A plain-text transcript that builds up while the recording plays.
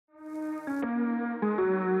Welcome,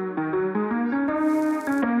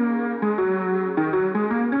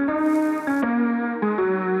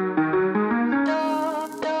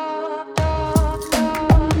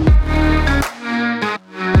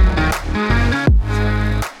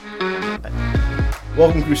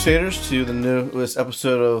 Crusaders, to the newest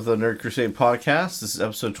episode of the Nerd Crusade podcast. This is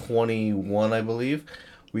episode 21, I believe.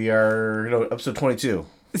 We are, episode 22.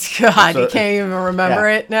 God, you can't even remember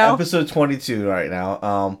it now? Episode 22 right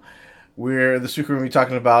now. This week we're going to be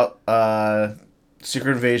talking about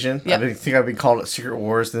Secret Invasion. Yep. I've been calling it Secret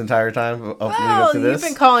Wars the entire time leading up to this.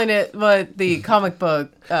 You've been calling it what the comic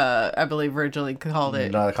book, I believe, originally called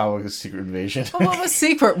it. Not a comic book, it's Secret Invasion. Well, what was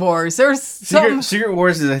Secret Wars? There's Secret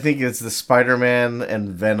Wars is, I think, it's the Spider-Man and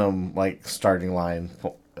Venom starting line.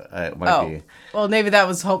 It might be. Well, maybe that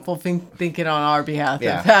was hopeful thinking on our behalf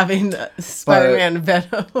of having Spider-Man and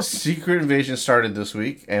Venom. Secret Invasion started this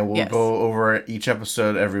week, and we'll go over each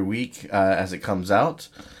episode every week as it comes out.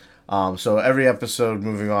 So every episode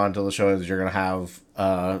moving on to the show is you're going to have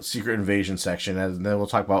a Secret Invasion section, and then we'll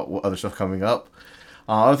talk about what other stuff coming up.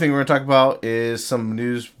 Other thing we're going to talk about is some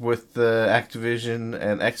news with the Activision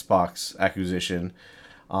and Xbox acquisition,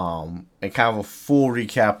 and kind of a full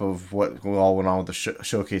recap of what all went on with the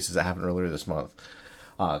showcases that happened earlier this month.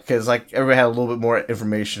 Because everybody had a little bit more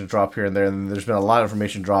information to drop here and there, and there's been a lot of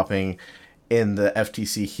information dropping in the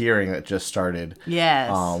FTC hearing that just started.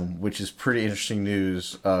 Yes. Which is pretty interesting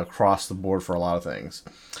news across the board for a lot of things.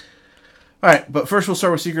 All right, but first we'll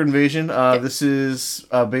start with Secret Invasion. This is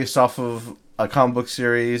based off of a comic book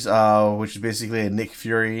series, which is basically a Nick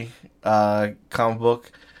Fury comic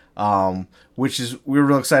book. We're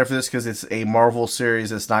real excited for this because it's a Marvel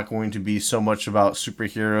series that's not going to be so much about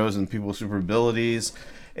superheroes and people's super abilities.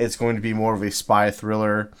 It's going to be more of a spy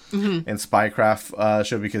thriller and spycraft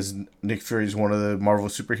show because Nick Fury is one of the Marvel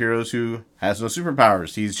superheroes who has no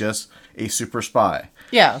superpowers. He's just a super spy.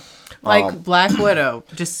 Yeah, like Black Widow,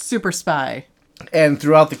 just super spy. And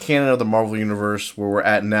throughout the canon of the Marvel Universe, where we're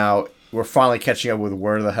at now, we're finally catching up with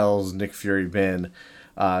where the hell's Nick Fury been.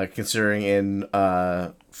 Considering in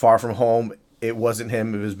Far From Home, it wasn't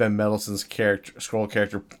him. It was Ben Mendelsohn's Skrull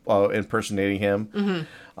character impersonating him. Mm-hmm.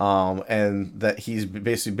 And that he's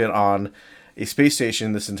basically been on a space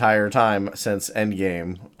station this entire time since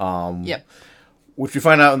Endgame. Which we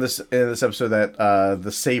find out in this episode that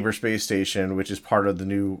the Saber space station, which is part of the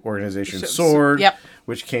new organization SWORD,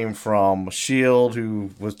 which came from SHIELD,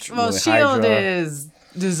 who was SHIELD is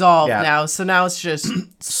dissolved now, so now it's just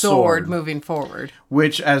SWORD moving forward.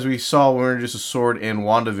 Which, as we saw when we were introduced to SWORD in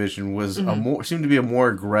WandaVision, was seemed to be a more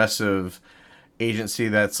aggressive agency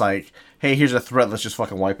that's like, hey, here's a threat, let's just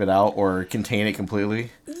fucking wipe it out or contain it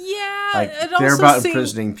completely. Yeah, they're about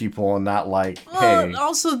imprisoning people and not hey.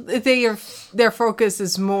 Also, their focus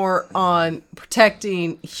is more on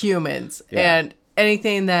protecting humans and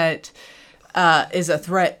anything that is a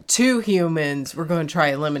threat to humans, we're going to try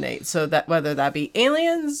to eliminate. So that whether that be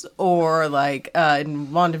aliens or in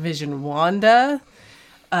WandaVision, Wanda.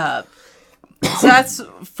 So that's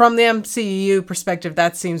from the MCU perspective.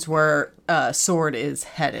 That seems where SWORD is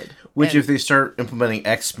headed. Which, if they start implementing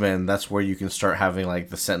X-Men, that's where you can start having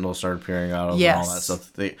the Sentinels start appearing out of and all that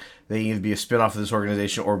stuff. They either be a spinoff of this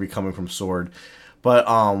organization or be coming from SWORD. But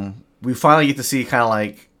we finally get to see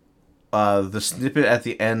kind of the snippet at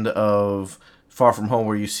the end of Far From Home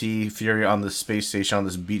where you see Fury on this space station on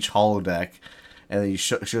this beach holodeck, and then he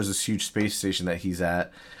shows this huge space station that he's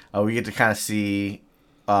at. We get to kind of see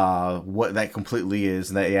what that completely is,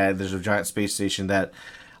 and that there's a giant space station that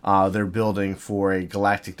they're building for a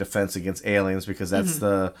galactic defense against aliens, because that's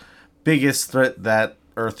the biggest threat that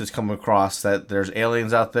Earth has come across, that there's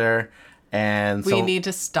aliens out there, and we need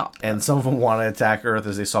to stop them. And some of them want to attack Earth,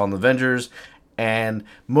 as they saw in the Avengers. And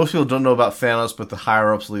most people don't know about Thanos, but the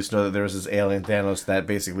higher-ups at least know that there was this alien Thanos that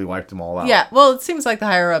basically wiped them all out. Yeah, well, it seems like the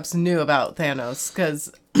higher-ups knew about Thanos,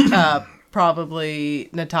 because probably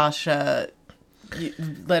Natasha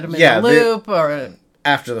let him in the loop, or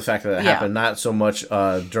after the fact that it happened, not so much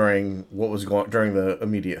during during the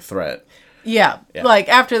immediate threat. Yeah,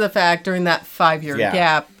 after the fact, during that 5-year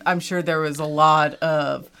gap, I'm sure there was a lot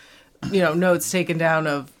of notes taken down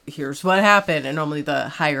of here's what happened, and only the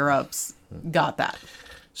higher ups got that.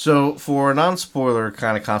 So for a non-spoiler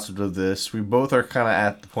kind of concept of this, we both are kind of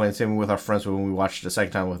at the point, same with our friends when we watched it a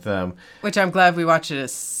second time with them. Which I'm glad we watched it a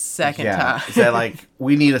second time. Is that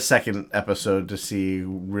we need a second episode to see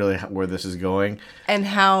really where this is going. And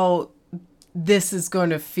how this is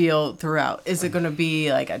going to feel throughout. Is it going to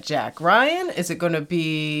be like a Jack Ryan? Is it going to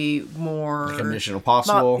be more... like a Mission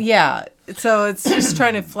Impossible? Yeah. So it's just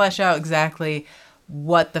trying to flesh out exactly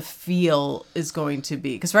what the feel is going to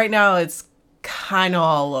be. Because right now it's kind of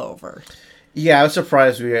all over. Yeah, I was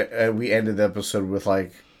surprised we ended the episode with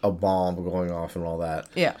like a bomb going off and all that.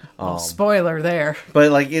 Yeah, spoiler there.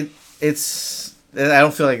 But like it's I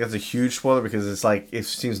don't feel like that's a huge spoiler because it's like it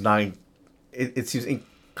seems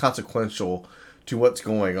inconsequential to what's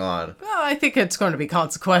going on. Well, I think it's going to be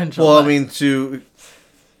consequential. Well, I mean,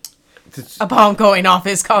 a bomb going off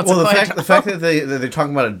is consequential. Well, the fact that they're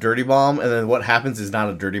talking about a dirty bomb and then what happens is not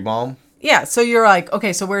a dirty bomb. Yeah, so you're like,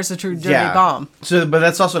 okay, so where's the true dirty bomb? So, but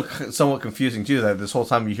that's also somewhat confusing too. That this whole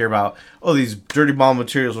time you hear about, oh, these dirty bomb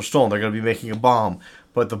materials were stolen. They're going to be making a bomb,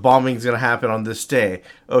 but the bombing is going to happen on this day.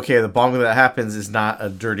 Okay, the bombing that happens is not a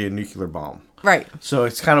dirty nuclear bomb. Right. So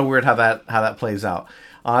it's kind of weird how that plays out.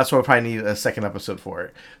 That's why we probably need a second episode for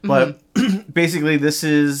it. But basically, this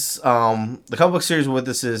is the comic book series. What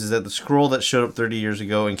this is that the scroll that showed up 30 years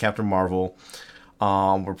ago in Captain Marvel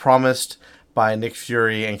were promised by Nick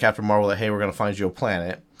Fury and Captain Marvel that, hey, we're going to find you a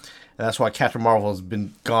planet. And that's why Captain Marvel has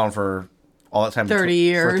been gone for all that time. 30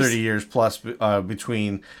 years. For 30 years plus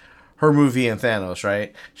between her movie and Thanos,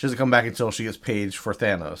 right? She doesn't come back until she gets paged for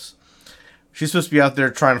Thanos. She's supposed to be out there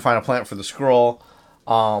trying to find a planet for the scroll,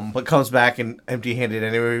 but comes back and empty-handed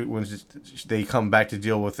anyway when they come back to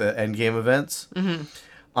deal with the Endgame events.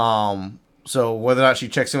 So whether or not she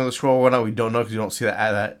checks in with the scroll or whatnot, we don't know because you don't see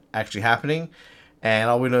that actually happening.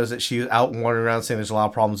 And all we know is that she's out wandering around saying there's a lot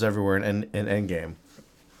of problems everywhere in Endgame.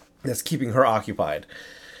 That's keeping her occupied.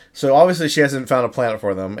 So obviously she hasn't found a planet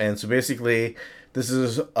for them. And so basically this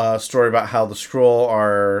is a story about how the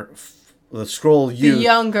Skrull youth... The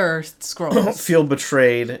younger Skrulls. ...feel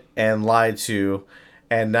betrayed and lied to.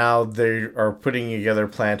 And now they are putting together a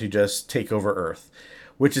plan to just take over Earth.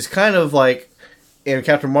 Which is kind of like... In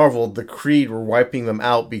Captain Marvel, the Kree were wiping them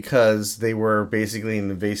out because they were basically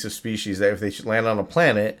an invasive species that if they land on a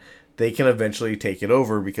planet, they can eventually take it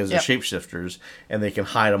over because they're shapeshifters and they can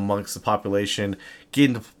hide amongst the population,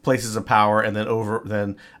 get into places of power, and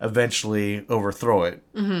then eventually overthrow it.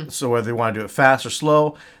 So whether they want to do it fast or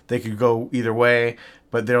slow, they could go either way.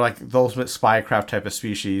 But they're like the ultimate spycraft type of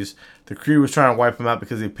species. The Kree was trying to wipe them out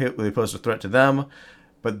because they posed a threat to them,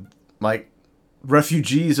 but like.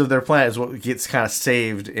 Refugees of their planet is what gets kind of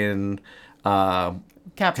saved in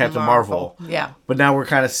Captain Marvel. Yeah. But now we're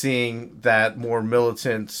kind of seeing that more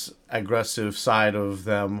militant, aggressive side of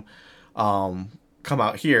them come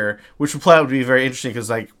out here, which would play out to be very interesting because,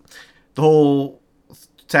 like, the whole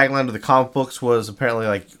tagline of the comic books was apparently,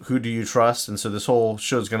 like, who do you trust? And so this whole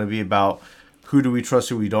show is going to be about who do we trust,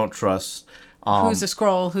 who we don't trust. Who's a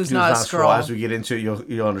Skrull, who's not a Skrull. As we get into it,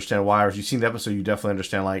 you'll understand why. Or if you've seen the episode, you definitely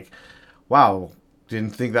understand, like, wow,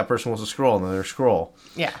 didn't think that person was a Skrull, and then they're a Skrull.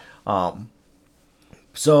 Yeah.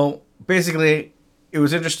 So, basically, it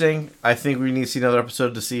was interesting. I think we need to see another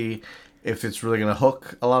episode to see if it's really going to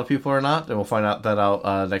hook a lot of people or not, and we'll find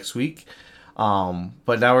out next week.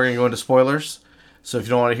 But now we're going to go into spoilers. So if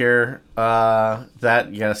you don't want to hear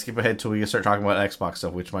that, you got to skip ahead till we start talking about Xbox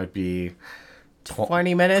stuff, which might be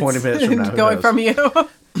 20 minutes. 20 minutes from now. Going from you. All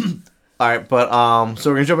right, but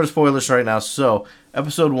so we're going to jump into spoilers right now. So,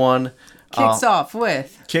 episode 1... Kicks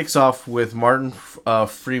off with Martin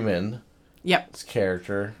Freeman. Yep. His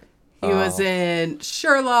character. He was in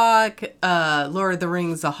Sherlock, Lord of the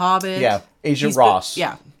Rings, The Hobbit. Yeah, Agent Ross.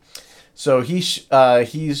 Yeah. So he's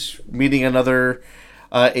meeting another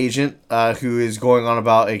agent who is going on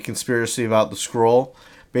about a conspiracy about the Skrull.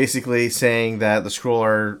 Basically saying that the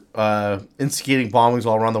Skrull are instigating bombings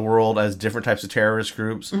all around the world as different types of terrorist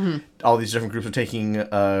groups. All these different groups are taking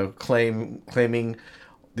claiming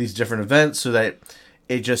these different events so that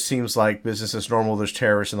it just seems like business as normal. There's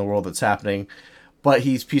terrorists in the world that's happening. But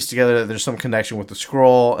he's pieced together that there's some connection with the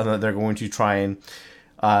Skrull and that they're going to try and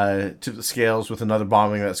tip the scales with another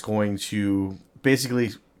bombing that's going to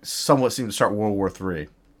basically somewhat seem to start World War III.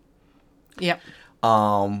 Yep.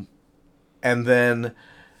 And then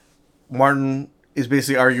Martin is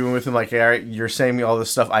basically arguing with him like, all right, you're saying me all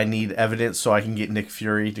this stuff. I need evidence so I can get Nick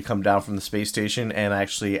Fury to come down from the space station and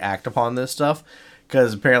actually act upon this stuff.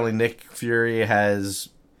 Because apparently Nick Fury has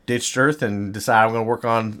ditched Earth and decided I'm going to work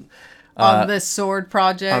on this sword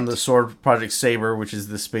project. On the sword project Saber, which is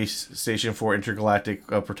the space station for intergalactic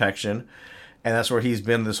protection. And that's where he's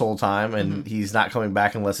been this whole time. And he's not coming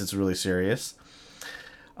back unless it's really serious.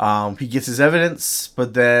 He gets his evidence,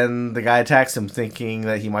 but then the guy attacks him thinking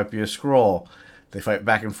that he might be a Skrull. They fight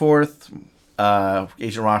back and forth.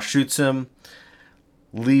 Agent Ross shoots him.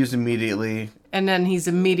 Leaves immediately. And then he's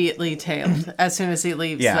immediately tailed as soon as he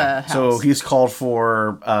leaves the house. So he's called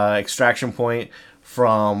for extraction point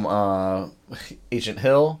from Agent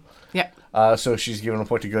Hill. Yep. So she's given a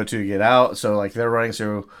point to go to get out. So like they're running.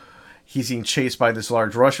 So he's being chased by this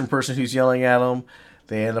large Russian person who's yelling at him.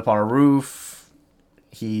 They end up on a roof.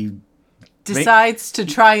 he decides to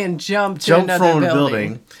try and jump from another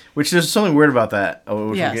building. Which there's something weird about that, which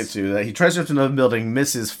we'll get to. That he tries to jump to another building,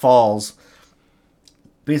 misses, falls,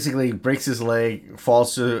 basically breaks his leg,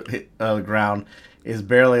 falls to the ground, is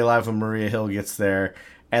barely alive when Maria Hill gets there,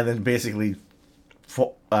 and then basically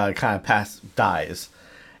kind of dies.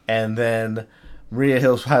 And then Maria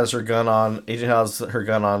Hill has her gun on, Agent Hill has her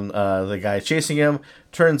gun on the guy chasing him.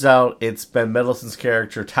 Turns out it's Ben Mendelsohn's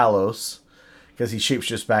character, Talos, because he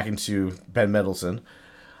shapeshifts back into Ben Mendelsohn,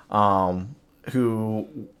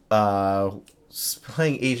 who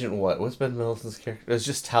playing Agent what? What's Ben Mendelsohn's character? It's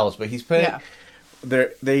just Talos, but he's playing... Yeah.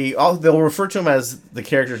 They'll refer to him as the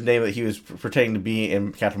character's name that he was pretending to be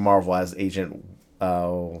in Captain Marvel as Agent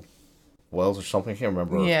Wells or something. I can't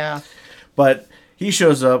remember. Yeah. But he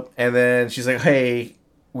shows up, and then she's like, hey,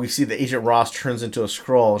 we see that Agent Ross turns into a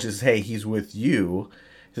Skrull. She says, hey, he's with you.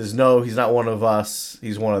 He says, no, he's not one of us.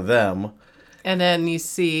 He's one of them. And then you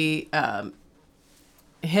see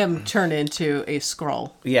him turn into a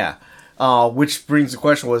Skrull. Yeah. Which brings the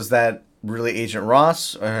question, was that really Agent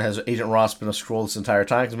Ross, or has Agent Ross been a Skrull this entire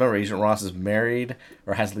time? Because remember, Agent Ross is married,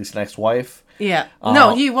 or has at least an ex-wife. Yeah.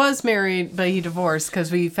 No, he was married, but he divorced,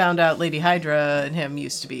 because we found out Lady Hydra and him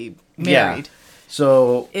used to be married. Yeah.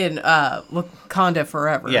 So in Wakanda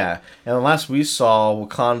Forever. Yeah. And the last we saw,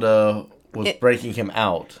 Wakanda was breaking him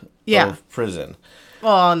out of prison.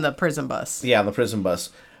 Well, on the prison bus. Yeah, on the prison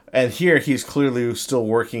bus. And here, he's clearly still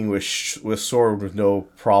working with Sword with no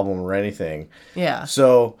problem or anything. Yeah.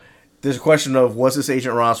 So there's a question of, was this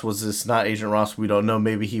Agent Ross? Was this not Agent Ross? We don't know.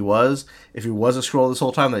 Maybe he was. If he was a Skrull this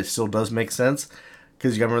whole time, that still does make sense.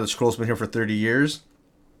 Because you gotta remember, the Skrull's been here for 30 years.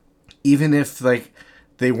 Even if,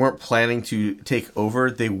 they weren't planning to take over,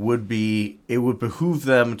 it would behoove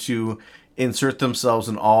them to insert themselves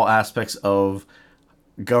in all aspects of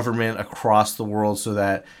government across the world, so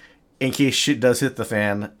that in case shit does hit the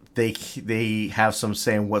fan, they have some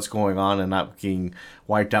say in what's going on and not getting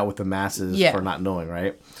wiped out with the masses for not knowing,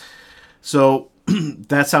 right? So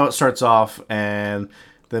that's how it starts off, and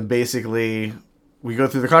then basically we go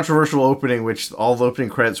through the controversial opening, which all the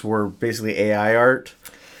opening credits were basically AI art,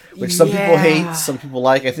 which some people hate, some people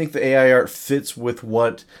like. I think the AI art fits with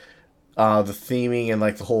what the theming and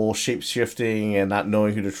the whole shape-shifting and not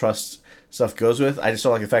knowing who to trust stuff goes with. I just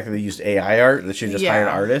don't like the fact that they used AI art. They should just hire an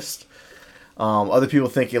artist. Other people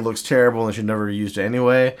think it looks terrible and they should never have used it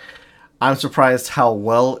anyway. I'm surprised how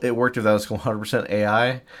well it worked if that was 100%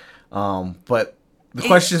 AI. But the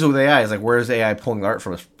question is with AI is where is AI pulling art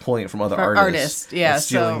from? It's pulling it from other artists. Yeah, and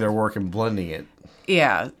stealing their work and blending it.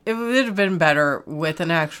 Yeah, it would have been better with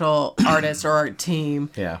an actual artist or art team.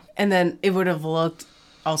 Yeah. And then it would have looked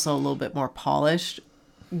also a little bit more polished,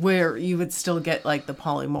 where you would still get the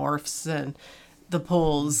polymorphs and the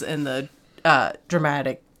pulls and the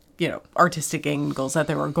dramatic, artistic angles that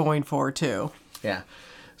they were going for too. Yeah.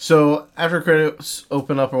 So after credits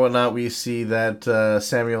open up or whatnot, we see that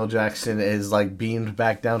Samuel Jackson is beamed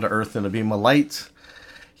back down to Earth in a beam of light.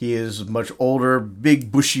 He is much older,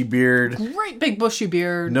 big bushy beard. Great big bushy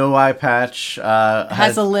beard. No eye patch.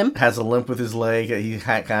 Has a limp. Has a limp with his leg. He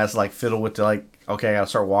kind of has to fiddle with okay, I gotta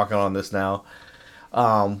start walking on this now.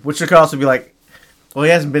 Which could also be well, he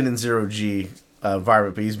hasn't been in zero-G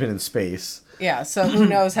environment, but he's been in space. Yeah, so who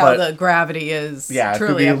knows how the gravity is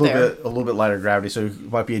truly it could be a little bit lighter gravity, so he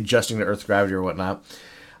might be adjusting to Earth's gravity or whatnot.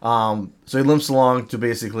 So he limps along to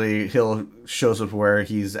basically, Hill shows up where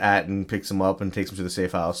he's at and picks him up and takes him to the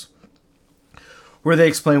safe house, where they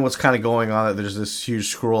explain what's kind of going on, that there's this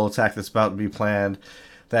huge Skrull attack that's about to be planned,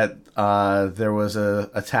 that there was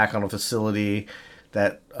a attack on a facility,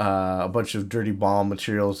 that a bunch of dirty bomb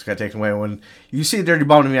materials got taken away. When you see a dirty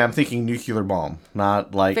bomb to me, I'm thinking nuclear bomb,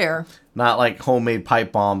 not homemade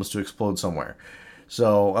pipe bombs to explode somewhere.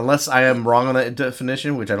 So unless I am wrong on that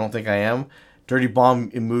definition, which I don't think I am, dirty bomb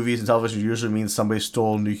in movies and television usually means somebody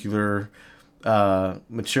stole nuclear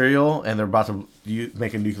material and they're about to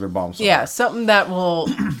make a nuclear bomb somewhere. Yeah, something that will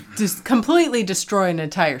just completely destroy an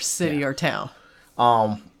entire city or town.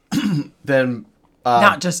 Then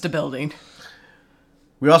not just a building.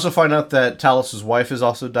 We also find out that Talos' wife has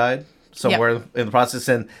also died somewhere in the process,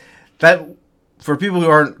 and that, for people who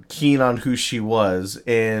aren't keen on who she was,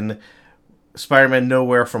 in Spider-Man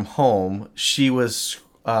Nowhere From Home, she was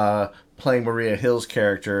playing Maria Hill's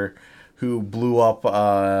character, who blew up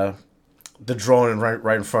the drone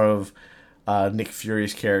right in front of Nick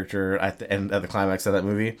Fury's character at the climax of that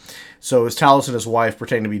movie. So it was Talos and his wife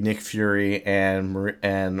pretending to be Nick Fury and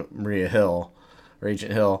Maria Hill, or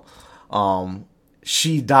Agent Hill.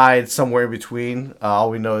 She died somewhere in between.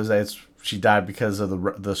 All we know is that it's she died because of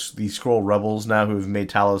the Skrull rebels now who have made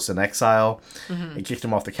Talos an exile and kicked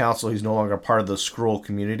him off the council. He's no longer part of the Skrull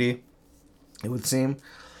community, it would seem.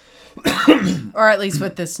 Or at least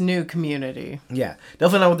with this new community. Yeah,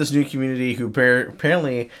 definitely not with this new community who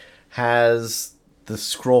apparently has the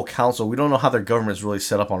Skrull Council. We don't know how their government is really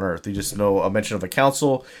set up on Earth. We just know a mention of a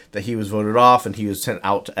council, that he was voted off and he was sent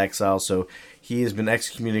out to exile. So he has been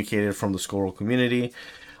excommunicated from the Skrull community.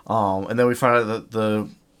 And then we find out that the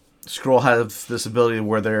Skrull have this ability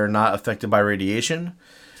where they're not affected by radiation.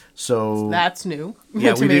 So that's new.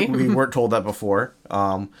 Yeah, we weren't told that before.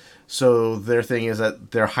 So their thing is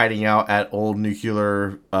that they're hiding out at old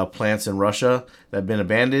nuclear plants in Russia that have been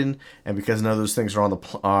abandoned, and because none of those things are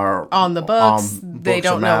on the books, they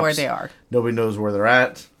don't know where they are. Nobody knows where they're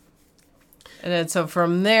at. And then so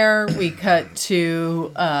from there we cut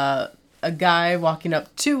to a guy walking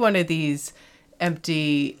up to one of these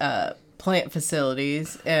empty plant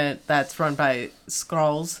facilities, and that's run by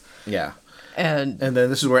Skrulls. Yeah. And then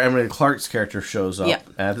this is where Emily Clark's character shows up. Yeah.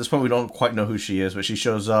 And at this point, we don't quite know who she is, but she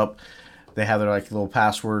shows up. They have their little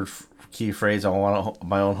password key phrase, I want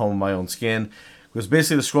my own home, my own skin. Because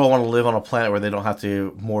basically the Skrull want to live on a planet where they don't have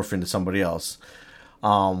to morph into somebody else.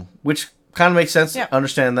 Which kind of makes sense. Yeah.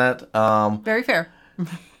 Understand that. Very fair.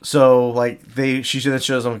 So, she then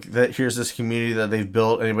shows them that here's this community that they've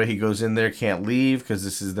built. Anybody who goes in there can't leave because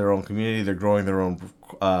this is their own community. They're growing their own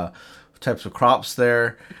types of crops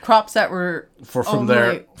there. Crops that were from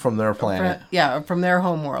their planet. From their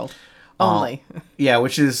home world only. Yeah,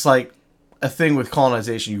 which is like a thing with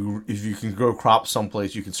colonization. If you can grow crops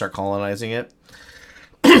someplace, you can start colonizing it.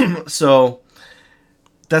 So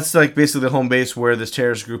that's basically the home base where this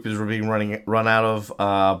terrorist group is being run out of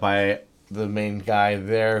by the main guy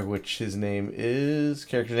there, which character name is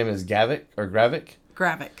Gravik.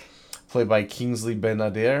 Gravik. Played by Kingsley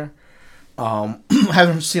Ben-Adir.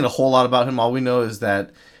 Haven't seen a whole lot about him. All we know is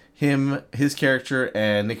that his character,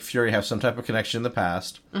 and Nick Fury have some type of connection in the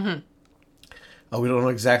past. Mm-hmm. We don't know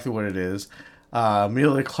exactly what it is.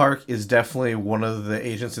 Amelia Clark is definitely one of the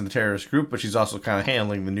agents in the terrorist group, but she's also kind of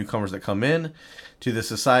handling the newcomers that come in to the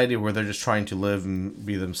society where they're just trying to live and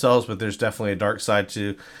be themselves. But there's definitely a dark side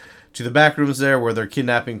to the back rooms there, where they're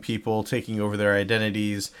kidnapping people, taking over their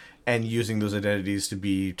identities, and using those identities to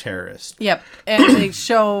be terrorists. Yep, and they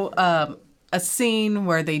show a scene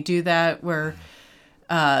where they do that, where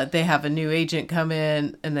they have a new agent come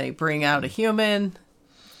in and they bring out a human,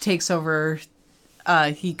 takes over,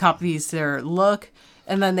 he copies their look,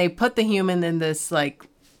 and then they put the human in this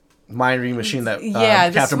mind reading machine that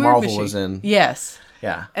Captain Marvel was in. Yes.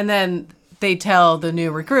 Yeah. And then they tell the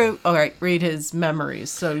new recruit, all right, read his memories.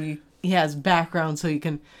 So he has background, so you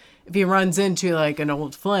can, if he runs into an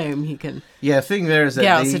old flame, he can. Yeah, the thing there is that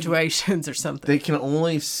get out situations or something. They can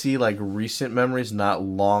only see recent memories, not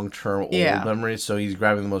long-term old memories. So he's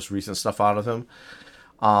grabbing the most recent stuff out of him.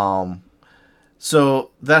 So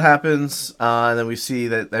that happens, and then we see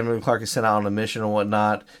that Emily Clark is sent out on a mission and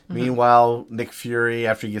whatnot. Mm-hmm. Meanwhile, Nick Fury,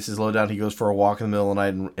 after he gets his lowdown, he goes for a walk in the middle of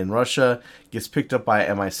the night in Russia, gets picked up by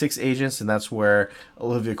MI6 agents, and that's where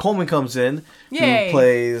Olivia Colman comes in, Yay. who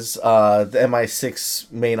plays the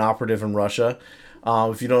MI6 main operative in Russia.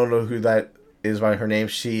 If you don't know who that is by her name,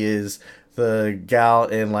 she is the gal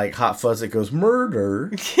in Hot Fuzz that goes murder,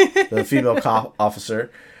 the female cop officer.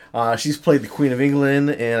 She's played the Queen of England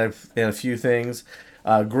in a few things.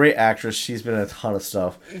 Great actress. She's been in a ton of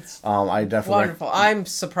stuff. I definitely wonderful. I'm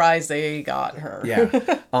surprised they got her.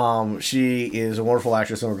 Yeah. She is a wonderful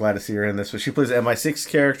actress, and we're glad to see her in this. But she plays an MI6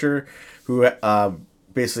 character who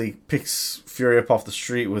basically picks Fury up off the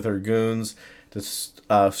street with her goons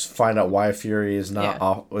to find out why Fury is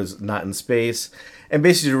not in space. And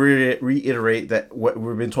basically to reiterate that what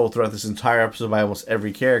we've been told throughout this entire episode by almost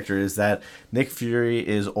every character is that Nick Fury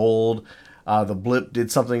is old. The blip did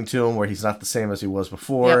something to him where he's not the same as he was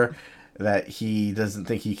before. Yep. That he doesn't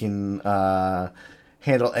think he can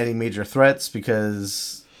handle any major threats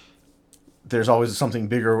because there's always something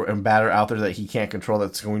bigger and badder out there that he can't control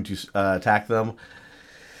that's going to attack them.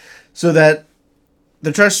 So that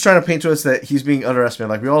they're just trying to paint to us that he's being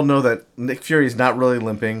underestimated. We all know that Nick Fury is not really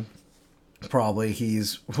limping. Probably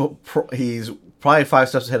he's probably 5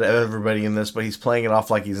 steps ahead of everybody in this, but he's playing it off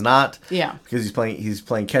like he's not. Yeah, because he's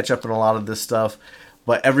playing catch up in a lot of this stuff.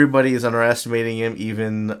 But everybody is underestimating him.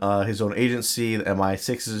 Even his own agency, the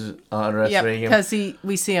MI6, is underestimating him. Because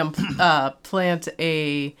we see him plant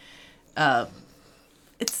a.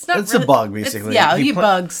 It's a bug, basically. He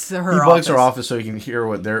bugs her office. He bugs her office so he can hear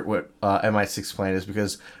what MI6 plan is,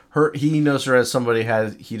 because he knows her as somebody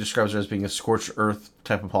he describes her as being a scorched earth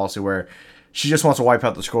type of policy where she just wants to wipe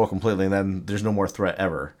out the Skrull completely and then there's no more threat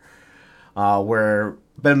ever. where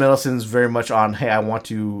Ben Mendelsohn's very much on, hey, I want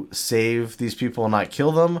to save these people and not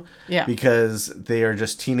kill them. Yeah. Because they are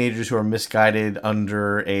just teenagers who are misguided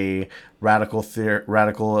under a radical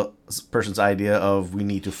person's idea of we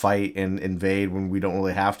need to fight and invade when we don't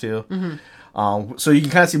really have to. Mm-hmm. So you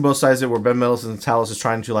can kind of see both sides of it, where Ben Mendelsohn's Talos is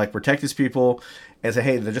trying to like protect his people and say,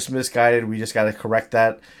 hey, they're just misguided. We just got to correct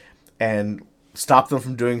that and stop them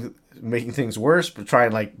from making things worse, but try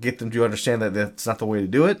and like get them to understand that that's not the way to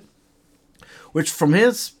do it. Which, from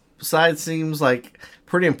his side, seems like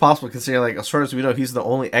pretty impossible, considering, like, as far as we know, he's the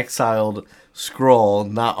only exiled Skrull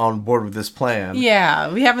not on board with this plan.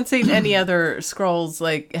 Yeah, we haven't seen any other Skrulls,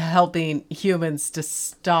 like, helping humans to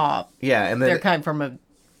stop their kind from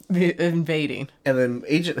invading. And then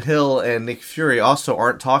Agent Hill and Nick Fury also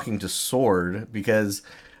aren't talking to Sword, because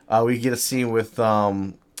we get a scene with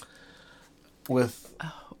Don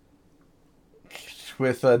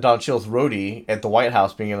Cheadle's Rhodey at the White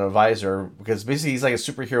House being an advisor, because basically he's like a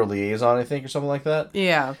superhero liaison, I think, or something like that.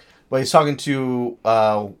 Yeah. But he's talking to,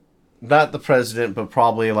 not the president, but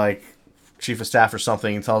probably like chief of staff or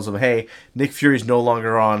something, and tells him, hey, Nick Fury's no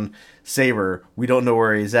longer on Saber. We don't know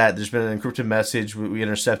where he's at. There's been an encrypted message we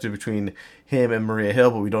intercepted between him and Maria Hill,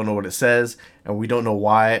 but we don't know what it says, and we don't know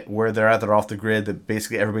where they're at. They're off the grid, that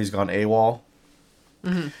basically everybody's gone AWOL.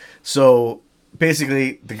 Mm-hmm. So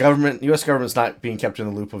basically, the U.S. government's not being kept in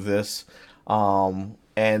the loop of this, and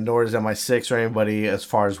nor is MI6 or anybody as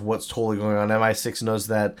far as what's totally going on. MI6 knows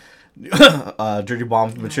that dirty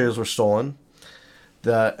bomb materials were stolen.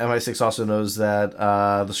 The MI6 also knows that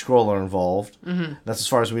the Skrull are involved. Mm-hmm. That's as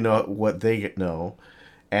far as we know what they know.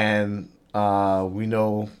 And we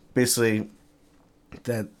know basically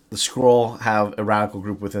that the Skrull have a radical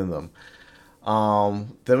group within them.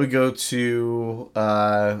 Then we go to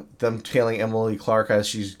them tailing Emily Clark as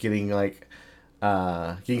she's getting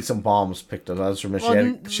getting some bombs picked up. That was her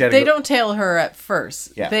mission. They don't tail her at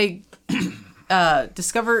first. Yeah. They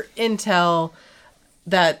discover intel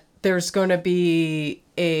that there's going to be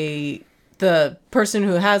the person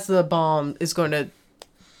who has the bomb is going to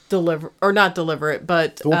deliver, or not deliver it,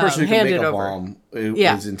 but the one person who hand can make it a over. bomb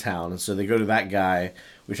is in town, and so they go to that guy,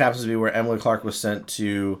 which happens to be where Emily Clark was sent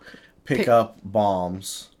to pick up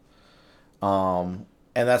bombs, and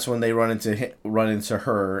that's when they run into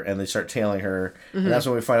her, and they start tailing her, mm-hmm. and that's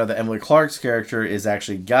when we find out that Emily Clark's character is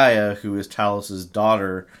actually Gaia, who is Talos's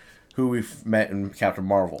daughter, who we've met in Captain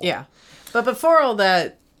Marvel. Yeah, but before all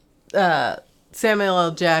that, Samuel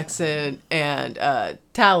L. Jackson and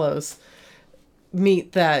Talos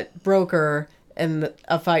meet that broker, and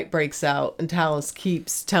a fight breaks out, and Talos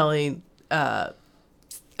keeps telling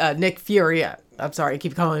Nick Fury. I'm sorry, I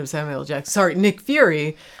keep calling him Samuel Jackson. Sorry, Nick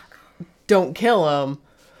Fury, don't kill him.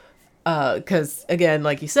 Because, again,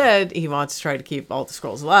 like you said, he wants to try to keep all the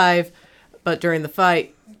Skrulls alive. But during the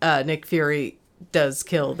fight, Nick Fury does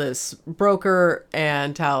kill this broker,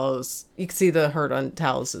 and Talos, you can see the hurt on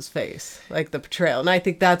Talos's face, like the betrayal. And I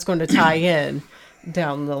think that's going to tie in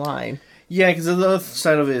down the line. Yeah, because the other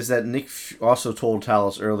side of it is that Nick also told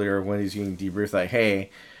Talos earlier when he's getting debriefed, like, hey,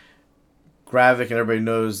 Gravik and everybody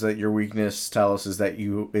knows that your weakness, Talos,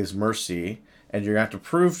 is mercy, and you're going to have to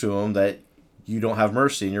prove to him that you don't have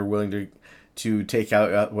mercy, and you're willing to take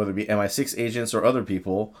out whether it be MI6 agents or other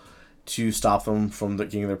people to stop them from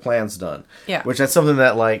getting their plans done. Yeah. Which that's something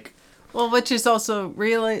that, like... Well, which is also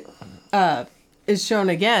really... is shown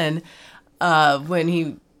again when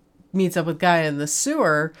he meets up with Gaia in the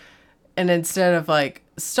sewer, and instead of, like,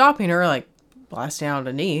 stopping her, like, blasting out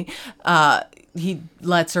a knee, he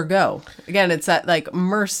lets her go. Again, it's that, like,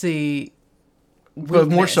 mercy... But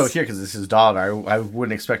more so here, because it's his daughter. I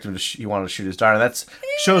wouldn't expect him he wanted to shoot his daughter. That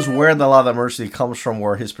shows where a lot of that mercy comes from,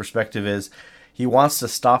 where his perspective is he wants to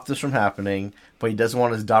stop this from happening, but he doesn't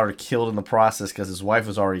want his daughter killed in the process because his wife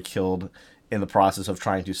was already killed in the process of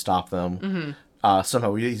trying to stop them. Mm-hmm.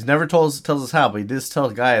 Somehow. He's never tells us how, but he does tell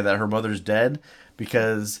Gaia that her mother's dead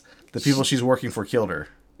because the people she's working for killed her.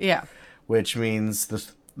 Yeah. Which means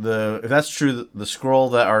if that's true, the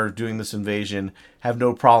Skrull that are doing this invasion have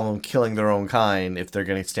no problem killing their own kind if they're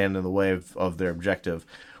going to stand in the way of their objective.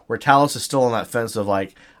 Where Talos is still on that fence of,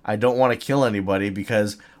 like, I don't want to kill anybody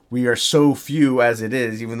because we are so few as it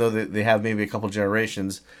is, even though they have maybe a couple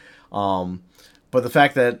generations. But the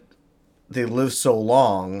fact that they live so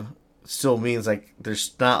long still means, like,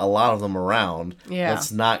 there's not a lot of them around. Yeah.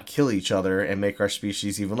 Let's not kill each other and make our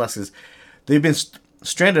species even less. Because they've been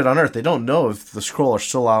stranded on Earth. They don't know if the Skrull are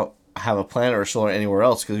still out, have a planet, or still anywhere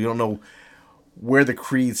else, because you don't know where the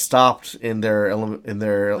Kree stopped in their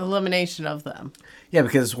elimination of them. Yeah,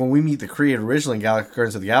 because when we meet the Kree originally in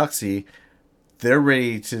Guardians of the Galaxy, they're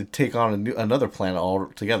ready to take on another planet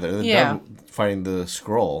altogether. They're done fighting the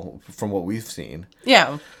Skrull, from what we've seen.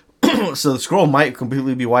 Yeah. So the Skrull might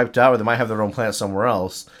completely be wiped out, or they might have their own planet somewhere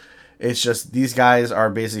else. It's just these guys are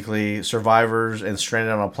basically survivors and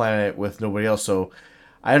stranded on a planet with nobody else. So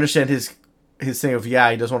I understand his thing of, he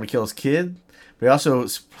doesn't want to kill his kid, but he also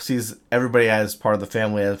sees everybody as part of the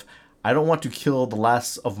family of, I don't want to kill the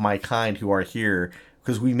last of my kind who are here,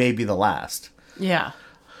 because we may be the last. Yeah.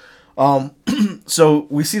 So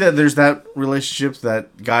we see that there's that relationship,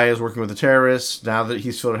 that Gaia is working with the terrorists. Now that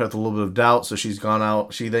he's filled with a little bit of doubt, so she's gone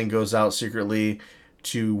out. She then goes out secretly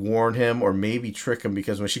to warn him, or maybe trick him,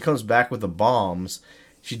 because when she comes back with the bombs,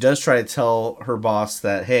 she does try to tell her boss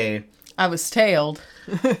that, hey, I was tailed.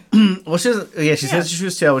 Well, she says she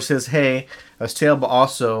was tailed, which says, hey, I was tailed, but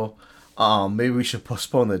also maybe we should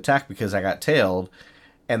postpone the attack because I got tailed.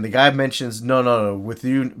 And the guy mentions, no, with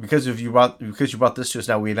you, because you brought this to us,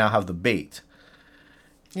 now we now have the bait.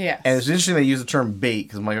 Yeah. And it's interesting they use the term bait,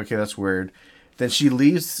 because I'm like, okay, that's weird. Then she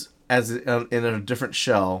leaves in a different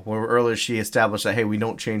shell, where earlier she established that, hey, we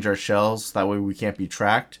don't change our shells, that way we can't be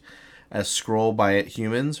tracked as Skrull by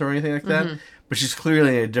humans or anything like that. Mm-hmm. But she's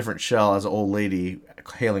clearly in a different shell as an old lady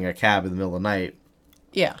hailing a cab in the middle of the night.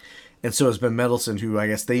 Yeah. And so has Ben Mendelsohn, who I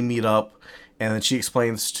guess they meet up, and then she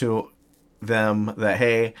explains to them that,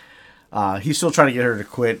 hey, he's still trying to get her to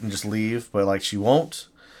quit and just leave, but like she won't.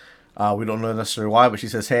 We don't know necessarily why, but she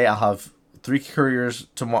says, hey, I'll have 3 couriers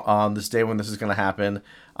on this day when this is going to happen.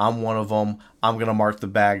 I'm one of them. I'm going to mark the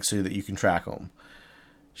bags so that you can track them.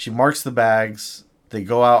 She marks the bags. They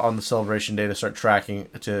go out on the celebration day to start track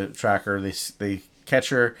her. They catch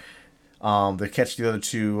her. They catch the other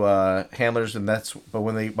 2 handlers, and by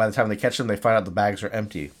the time they catch them, they find out the bags are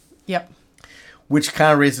empty. Yep. Which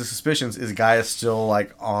kind of raises suspicions. Is Gaia still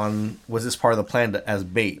was this part of the plan as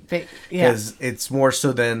bait? Because it's more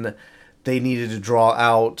so than they needed to draw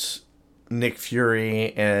out Nick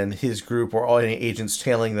Fury and his group, or all any agents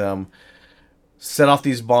tailing them, set off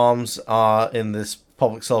these bombs in this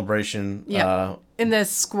public celebration. In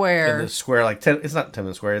this square. In this square, it's not 10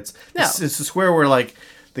 minute square. It's the square where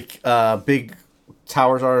the big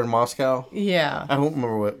towers are in Moscow. Yeah. I don't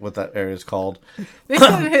remember what that area is called, because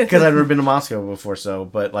I've never been to Moscow before. So,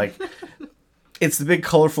 but it's the big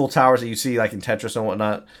colorful towers that you see in Tetris and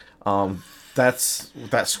whatnot. That's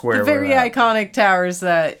that square. The very iconic towers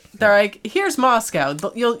that they're like, here's Moscow.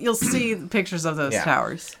 You'll see pictures of those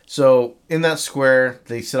towers. So in that square,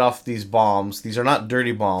 they set off these bombs. These are not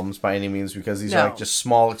dirty bombs by any means, because these are just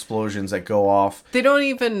small explosions that go off. They don't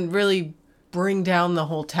even really bring down the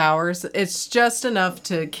whole towers. It's just enough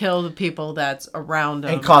to kill the people that's around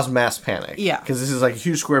them. And cause mass panic. Yeah. Because this is a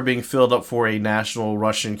huge square being filled up for a national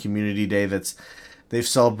Russian community day they've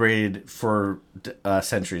celebrated for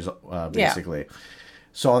centuries, basically. Yeah.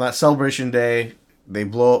 So on that celebration day, they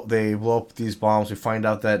blow up these bombs. We find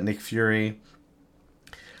out that Nick Fury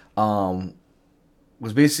was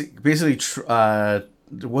basically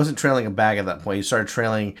wasn't trailing a bag at that point. He started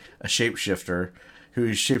trailing a shapeshifter, who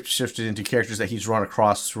shapeshifted into characters that he's run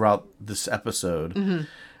across throughout this episode.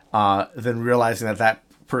 Mm-hmm. Then realizing that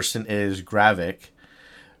person is Gravik,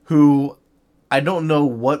 who I don't know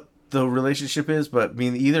what the relationship is, but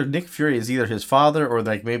either Nick Fury is either his father, or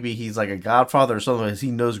maybe he's a godfather or something, because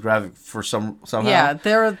he knows Gravik for somehow. Yeah,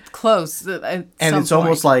 they're close. And it's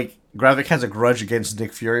almost like Gravik has a grudge against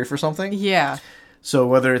Nick Fury for something. Yeah. So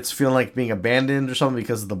whether it's feeling like being abandoned or something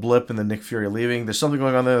because of the blip and the Nick Fury leaving, there's something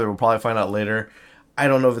going on there that we'll probably find out later. I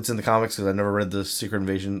don't know if it's in the comics, because I never read the Secret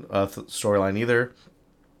Invasion storyline either.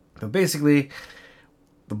 But basically,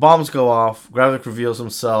 the bombs go off. Gravik reveals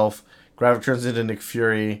himself. Gravik turns into Nick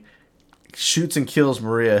Fury, shoots and kills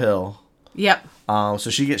Maria Hill. Yep. So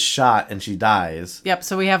she gets shot and she dies. Yep.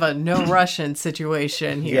 So we have a no Russian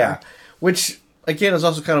situation here. Yeah. Which again is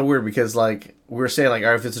also kind of weird, because we were saying all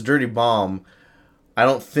right, if it's a dirty bomb, I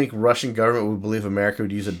don't think Russian government would believe America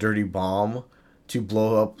would use a dirty bomb to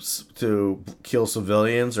blow up, to kill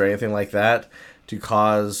civilians or anything like that, to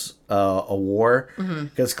cause a war.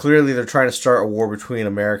 Because clearly they're trying to start a war between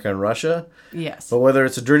America and Russia. Yes. But whether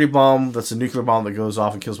it's a dirty bomb that's a nuclear bomb that goes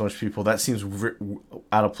off and kills a bunch of people, that seems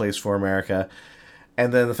out of place for America.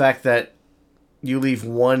 And then the fact that you leave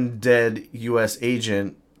one dead U.S.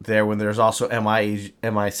 agent there when there's also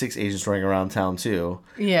MI6 agents running around town too.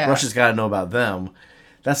 Yeah. Russia's got to know about them.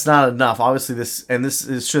 That's not enough. Obviously, this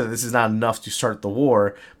is true that this is not enough to start the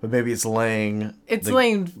war, but maybe it's laying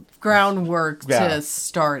groundwork to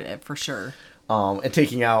start it for sure. And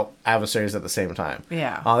taking out adversaries at the same time.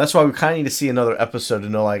 Yeah. That's why we kind of need to see another episode to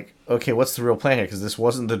know, okay, what's the real plan here? Because this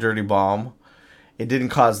wasn't the dirty bomb. It didn't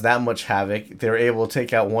cause that much havoc. They were able to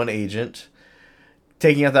take out one agent.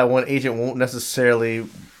 taking out that one agent won't necessarily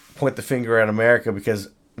point the finger at America because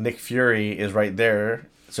Nick Fury is right there,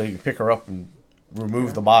 so you can pick her up and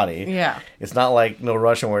remove the body. Yeah. It's not like No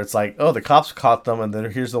Russian where it's like, oh, the cops caught them, and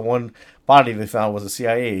then here's the one body they found was a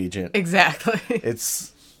CIA agent. Exactly.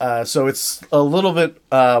 It's so it's a little bit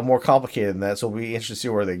more complicated than that, so we'll be interested to see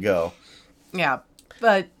where they go. Yeah,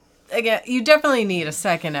 but again, you definitely need a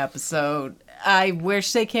second episode. I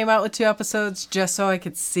wish they came out with 2 episodes just so I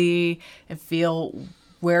could see and feel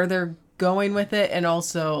where they're going with it, and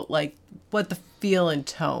also like what the feel and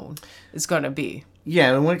tone is going to be.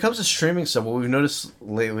 Yeah, and when it comes to streaming stuff, what we've noticed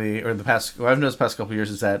lately, or what I've noticed the past couple of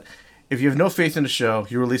years, is that if you have no faith in the show,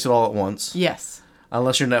 you release it all at once. Yes.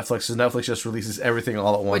 Unless you're Netflix, because Netflix just releases everything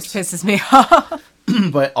all at once. Which pisses me off.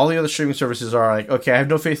 But all the other streaming services are like, okay, I have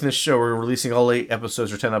no faith in this show, we're releasing all 8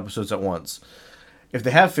 episodes or 10 episodes at once. If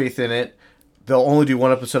they have faith in it, they'll only do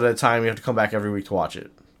 1 episode at a time, you have to come back every week to watch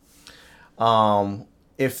it.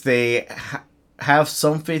 If they have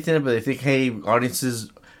some faith in it, but they think, hey, audiences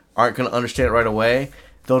aren't going to understand it right away,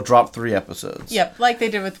 they'll drop 3 episodes. Yep, like they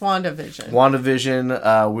did with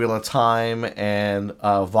WandaVision. Wheel of Time, and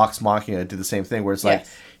Vox Machina did the same thing, where it's like,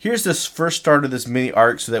 here's this first start of this mini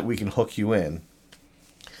arc so that we can hook you in.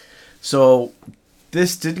 So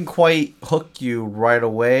this didn't quite hook you right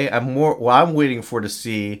away. What I'm waiting for to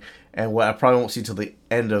see, and what I probably won't see till the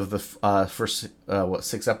end of the first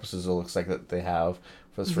 6 episodes it looks like that they have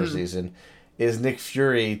for this first season, is Nick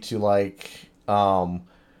Fury to like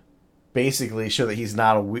basically show that he's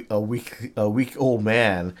not a weak old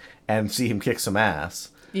man, and see him kick some ass.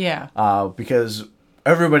 Yeah. Because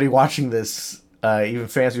everybody watching this, even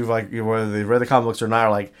fans who like whether they read the comic books or not,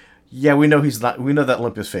 are like, yeah, we know he's not. We know that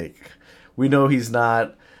limp is fake. We know he's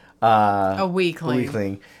not a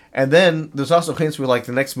weakling. And then there's also hints where like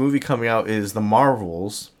the next movie coming out is The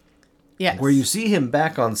Marvels. Yes. Where you see him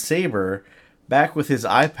back on Saber, back with his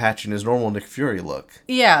eye patch and his normal Nick Fury look.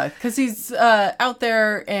 Yeah, because he's out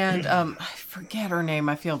there, and I forget her name.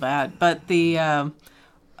 I feel bad, but the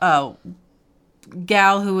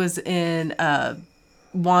gal who was in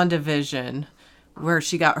WandaVision, where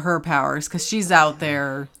she got her powers, because she's out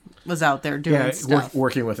there. Was out there doing stuff.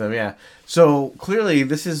 Working with him, yeah. So clearly,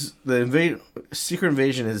 this is Secret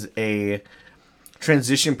Invasion is a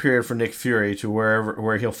transition period for Nick Fury to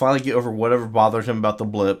where he'll finally get over whatever bothers him about the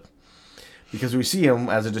blip, because we see him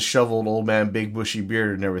as a disheveled old man, big bushy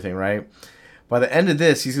beard and everything, right? By the end of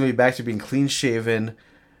this, he's gonna be back to being clean shaven,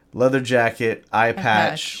 leather jacket, eye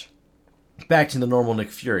patch, back to the normal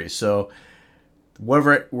Nick Fury. So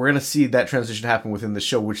whatever, we're going to see that transition happen within the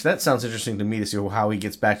show, which that sounds interesting to me to see how he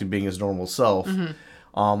gets back to being his normal self, and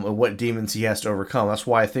what demons he has to overcome. That's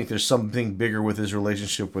why I think there's something bigger with his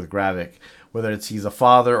relationship with Gravik, whether it's he's a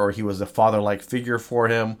father or he was a father-like figure for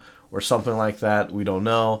him or something like that. We don't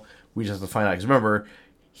know. We just have to find out. Because remember,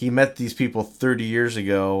 he met these people 30 years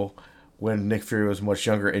ago when Nick Fury was much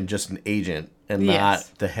younger and just an agent and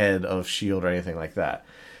not the head of S.H.I.E.L.D. or anything like that.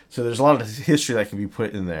 So there's a lot of history that can be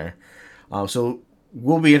put in there. So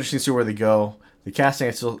will be interesting to see where they go. The casting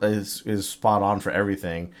is spot on for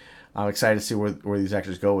everything. I'm excited to see where these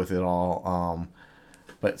actors go with it all.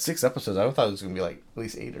 But 6 episodes, I thought it was going to be like at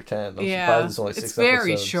least 8 or 10. I'm surprised it's only 6 episodes. It's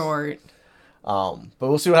very short. But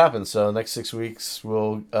we'll see what happens. So next 6 weeks,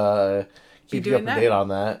 we'll keep you up to date on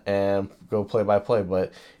that and go play by play.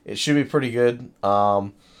 But it should be pretty good.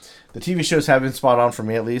 The TV shows have been spot on for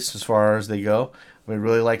me, at least, as far as they go. I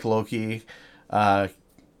really like Loki.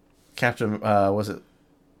 Captain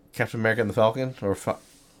America and the Falcon, or Falcon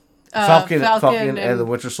and the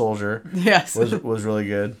Winter Soldier. Yes, was really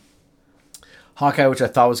good. Hawkeye, which I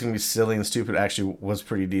thought was going to be silly and stupid, actually was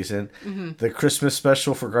pretty decent. Mm-hmm. The Christmas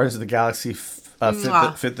special for Guardians of the Galaxy fit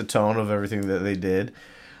the tone of everything that they did.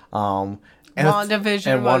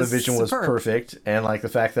 WandaVision was perfect, and like the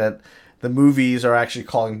fact that the movies are actually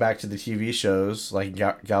calling back to the TV shows, like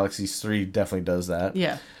Galaxies 3 definitely does that.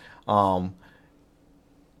 Yeah.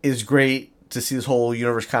 Is great to see this whole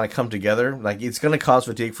universe kind of come together. Like, it's going to cause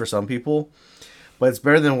fatigue for some people, but it's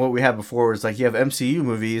better than what we had before. Where it's like you have MCU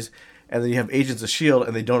movies, and then you have Agents of S.H.I.E.L.D.,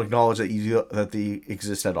 and they don't acknowledge that they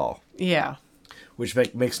exist at all. Yeah. Which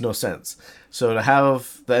makes no sense. So to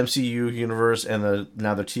have the MCU universe and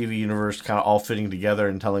now the TV universe kind of all fitting together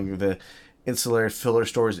and telling the ancillary filler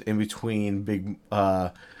stories in between big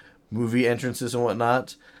movie entrances and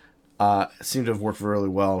whatnot seem to have worked really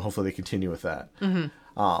well, and hopefully they continue with that. Mm-hmm.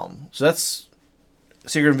 So that's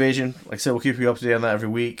Secret Invasion. Like I said, we'll keep you up to date on that every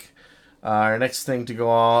week. Our next thing to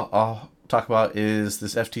I'll talk about is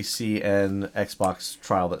this FTC and Xbox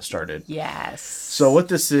trial that started. Yes. So what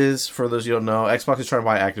this is, for those you don't know, Xbox is trying to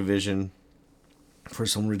buy Activision for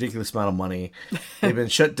some ridiculous amount of money. They've been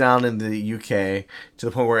shut down in the UK to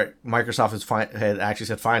the point where Microsoft had actually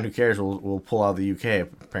said, "Fine, who cares? We'll pull out of the UK."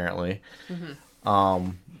 Apparently,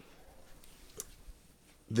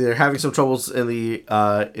 they're having some troubles in the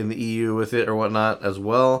EU with it or whatnot as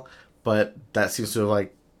well. But that seems to have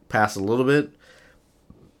like passed a little bit.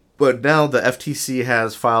 But now the FTC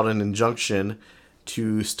has filed an injunction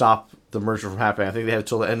to stop the merger from happening. I think they have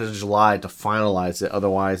until the end of July to finalize it.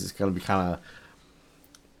 Otherwise, it's going to be kind of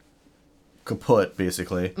kaput,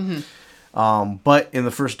 basically. But in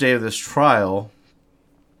the first day of this trial,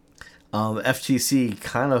 the FTC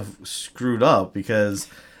kind of screwed up because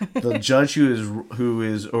the judge who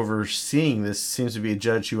is overseeing this seems to be a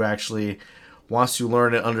judge who actually wants to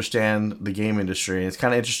learn and understand the game industry. And it's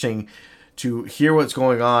kind of interesting to hear what's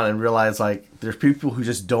going on and realize like there's people who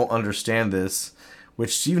just don't understand this,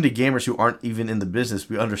 which even to gamers who aren't even in the business,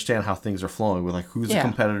 we understand how things are flowing with like who's the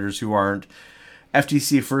competitors, who aren't.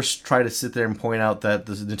 FTC first tried to sit there and point out that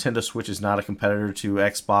the Nintendo Switch is not a competitor to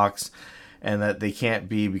Xbox and that they can't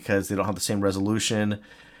be because they don't have the same resolution.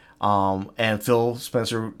 And Phil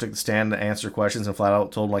Spencer took the stand to answer questions and flat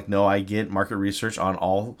out told him, like, no, I get market research on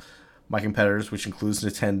all my competitors, which includes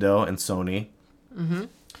Nintendo and Sony.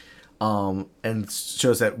 And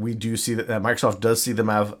shows that we do see that Microsoft does see them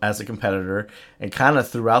as a competitor, and kind of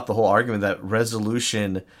throughout the whole argument that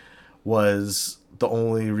resolution was the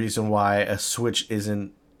only reason why a Switch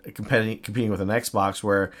isn't competing with an Xbox,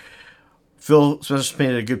 where Phil Spencer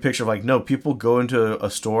painted a good picture of like, no, people go into a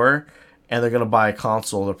store and they're going to buy a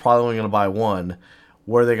console. They're probably only going to buy one.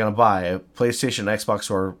 What are they going to buy? A PlayStation, Xbox,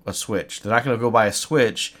 or a Switch. They're not going to go buy a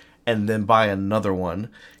Switch and then buy another one.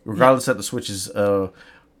 Regardless that the Switch is a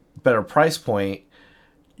better price point,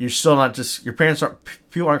 you're still not just...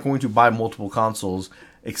 People aren't going to buy multiple consoles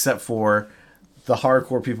except for the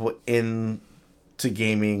hardcore people into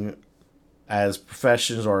gaming as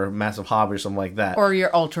professions or a massive hobby or something like that. Or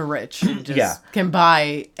you're ultra rich and just can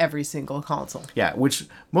buy every single console. Yeah, which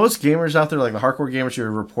most gamers out there, like the hardcore gamers who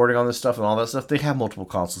are reporting on this stuff and all that stuff, they have multiple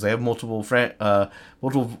consoles. They have multiple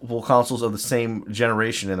consoles of the same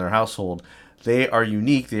generation in their household. They are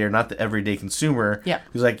unique. They are not the everyday consumer. Yeah.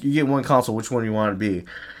 Because like, you get one console, which one do you want it to be?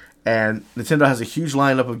 And Nintendo has a huge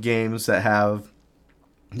lineup of games that have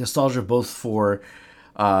nostalgia both for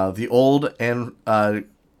the old and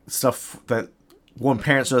stuff that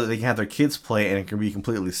parents know that they can have their kids play and it can be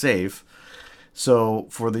completely safe. So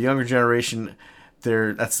for the younger generation,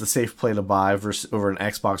 that's the safe play to buy versus over an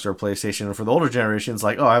Xbox or a PlayStation. And for the older generation, it's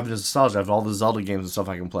like, oh, I have this nostalgia. I have all the Zelda games and stuff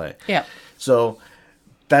I can play. Yeah. So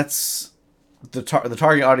that's the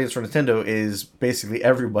target audience for Nintendo is basically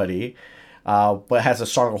everybody, but has a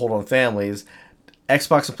stronger hold on families.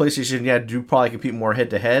 Xbox and PlayStation, do probably compete more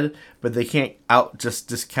head-to-head, but they can't just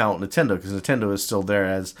discount Nintendo, because Nintendo is still there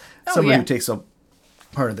as somebody who takes up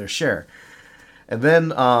part of their share. And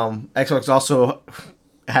then Xbox also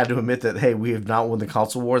had to admit that, hey, we have not won the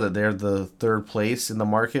console war, that they're the third place in the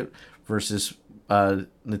market versus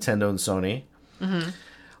Nintendo and Sony.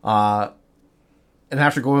 And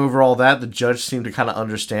after going over all that, the judge seemed to kind of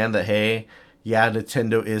understand that, hey,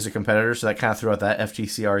 Nintendo is a competitor, so that kind of threw out that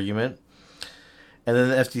FTC argument. And then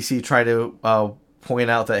the FTC tried to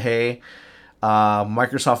point out that, hey,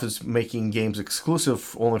 Microsoft is making games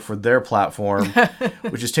exclusive only for their platform,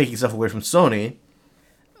 which is taking stuff away from Sony.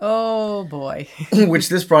 Oh, boy. Which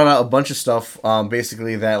this brought out a bunch of stuff,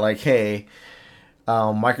 basically that, like, hey,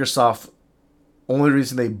 Microsoft, only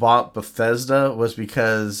reason they bought Bethesda was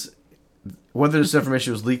because whether this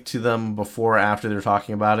information was leaked to them before or after they were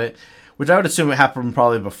talking about it, which I would assume it happened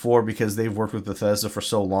probably before because they've worked with Bethesda for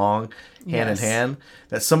so long, hand in hand,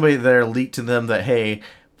 that somebody there leaked to them that, hey,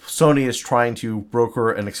 Sony is trying to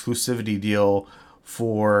broker an exclusivity deal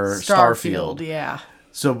for Starfield. Yeah.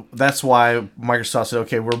 So that's why Microsoft said,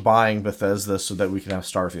 okay, we're buying Bethesda so that we can have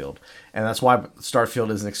Starfield. And that's why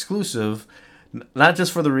Starfield is an exclusive, not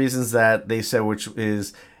just for the reasons that they said, which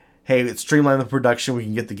is, hey, it's streamlined the production, we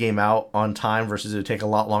can get the game out on time versus it would take a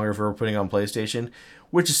lot longer if we were putting it on PlayStation,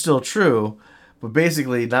 which is still true, but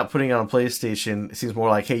basically not putting it on PlayStation seems more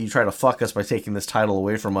like, hey, you try to fuck us by taking this title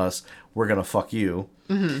away from us, we're going to fuck you.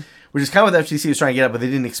 Which is kind of what the FTC was trying to get at, but they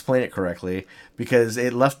didn't explain it correctly because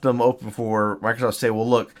it left them open for Microsoft to say, well,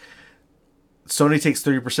 look, Sony takes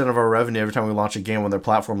 30% of our revenue every time we launch a game on their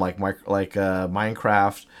platform like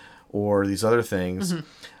Minecraft or these other things.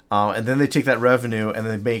 And then they take that revenue and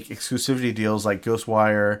they make exclusivity deals like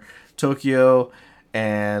Ghostwire Tokyo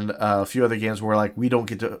and a few other games where like we don't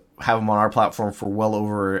get to have them on our platform for well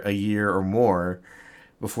over a year or more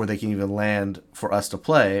before they can even land for us to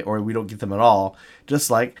play, or we don't get them at all.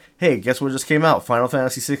 Just like, hey, guess what just came out? Final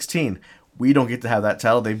Fantasy 16. we don't get to have that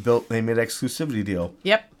title. They made an exclusivity deal.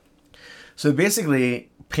 Yep. So basically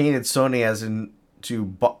painted Sony as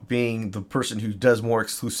being the person who does more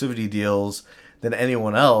exclusivity deals than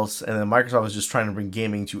anyone else, and then Microsoft is just trying to bring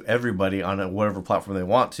gaming to everybody on whatever platform they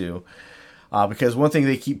want to. Because one thing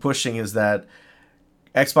they keep pushing is that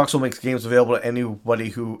Xbox will make games available to anybody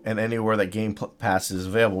who and anywhere that Game Pass is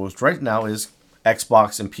available, which right now is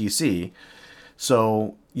Xbox and PC.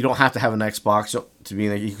 So you don't have to have an Xbox to be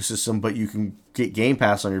in the ecosystem, but you can get Game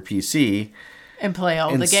Pass on your PC and play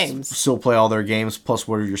all the games. Still play all their games, plus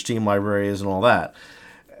whatever your Steam library is and all that.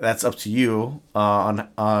 That's up to you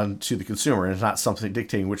on to the consumer. It's not something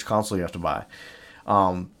dictating which console you have to buy.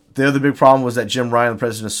 The other big problem was that Jim Ryan, the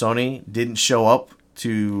president of Sony, didn't show up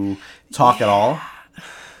to talk at all.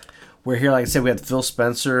 We're here, like I said, we had Phil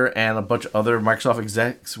Spencer and a bunch of other Microsoft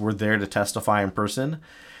execs were there to testify in person.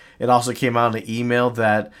 It also came out in an email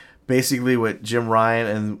that basically what Jim Ryan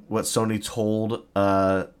and what Sony told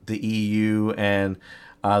the EU and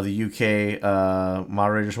the UK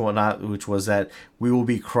moderators and whatnot, which was that we will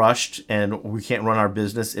be crushed and we can't run our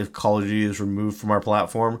business if Call of Duty is removed from our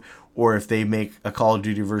platform, or if they make a Call of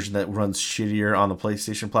Duty version that runs shittier on the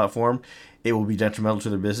PlayStation platform, it will be detrimental to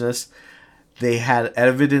their business. They had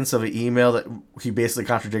evidence of an email that he basically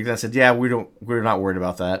contradicted and said, yeah, we're not worried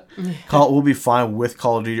about that. We'll be fine with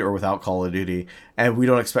Call of Duty or without Call of Duty, and we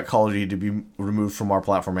don't expect Call of Duty to be removed from our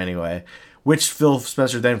platform anyway. Which Phil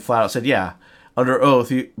Spencer then flat out said, yeah, under oath,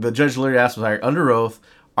 the judge literally asked him, under oath,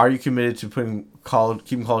 are you committed to keeping Call of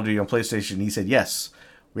Duty on PlayStation? And he said, yes,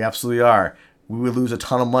 we absolutely are. We would lose a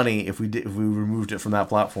ton of money if we removed it from that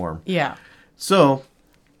platform. Yeah. So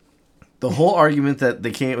the whole argument that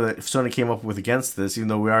Sony came up with against this, even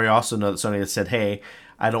though we already also know that Sony had said, hey,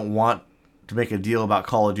 I don't want to make a deal about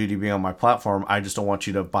Call of Duty being on my platform. I just don't want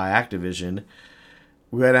you to buy Activision.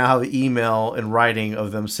 We now have the email in writing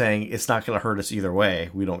of them saying it's not going to hurt us either way.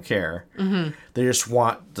 We don't care. Mm-hmm. They just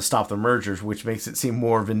want to stop the mergers, which makes it seem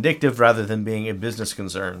more vindictive rather than being a business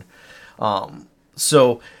concern.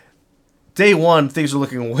 So day one, things are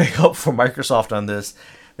looking way up for Microsoft on this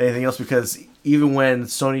than anything else, because even when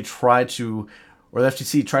Sony or the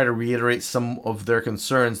FTC tried to reiterate some of their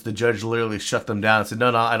concerns, the judge literally shut them down and said,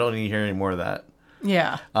 no, I don't need to hear any more of that.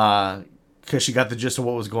 Yeah. Because she got the gist of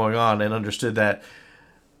what was going on and understood that,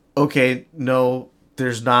 okay, no,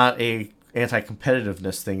 there's not a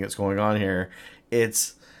anti-competitiveness thing that's going on here.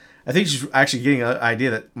 I think she's actually getting an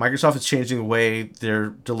idea that Microsoft is changing the way they're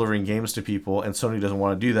delivering games to people, and Sony doesn't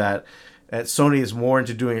want to do that. That Sony is more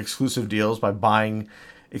into doing exclusive deals by buying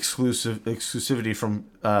exclusivity from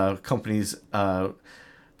companies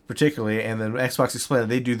particularly, and then Xbox explained that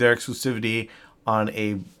they do their exclusivity on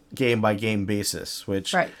a game-by-game basis,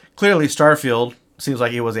 which clearly Starfield seems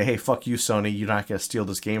like it was a, hey, fuck you, Sony, you're not going to steal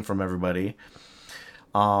this game from everybody,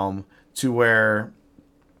 to where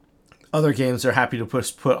other games are happy to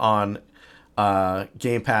put on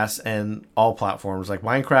Game Pass and all platforms. Like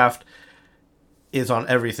Minecraft is on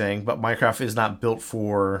everything, but Minecraft is not built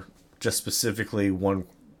for just specifically one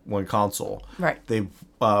console. Right. They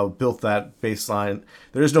built that baseline.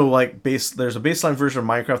 There's no there's a baseline version of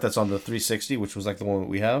Minecraft that's on the 360, which was like the one that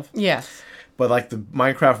we have. Yes. But like the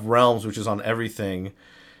Minecraft Realms, which is on everything,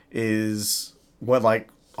 is what like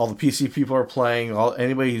all the PC people are playing.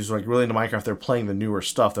 Anybody who's like really into Minecraft, they're playing the newer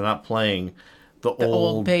stuff. They're not playing the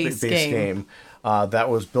old base game. That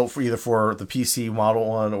was built for either for the PC model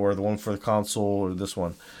one or the one for the console or this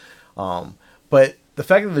one. But the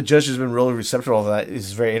fact that the judge has been really receptive to all of that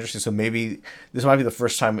is very interesting. So maybe this might be the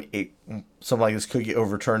first time something like this could get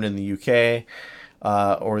overturned in the UK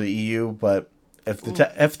or the EU. But if the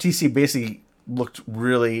FTC basically looked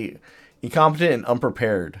really incompetent and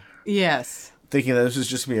unprepared. Yes. Thinking that this was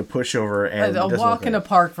just going to be a pushover. And a walk in the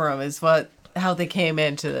park for them is how they came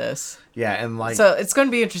into this. Yeah, and so it's going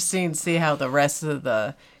to be interesting to see how the rest of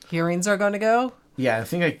the hearings are going to go. Yeah, I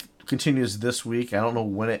think it continues this week. I don't know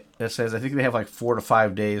when it says. I think they have 4 to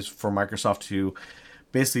 5 days for Microsoft to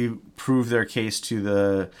basically prove their case to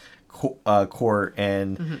the court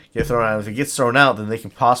and get thrown out. If it gets thrown out, then they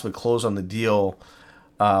can possibly close on the deal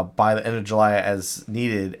by the end of July as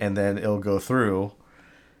needed, and then it'll go through.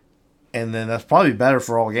 And then that's probably better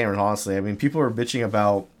for all gamers, honestly. I mean, people are bitching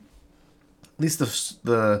about, at least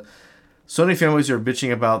the Sony families are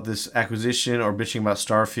bitching about this acquisition or bitching about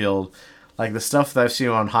Starfield. Like, the stuff that I've seen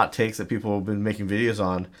on Hot Takes that people have been making videos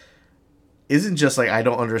on isn't just like, I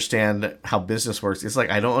don't understand how business works. It's like,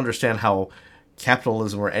 I don't understand how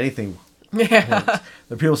capitalism or anything works.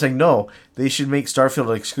 The people saying, no, they should make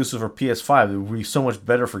Starfield exclusive for PS5. It would be so much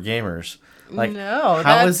better for gamers. Like, no,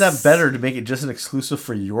 how is that better to make it just an exclusive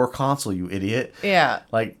for your console, you idiot? Yeah.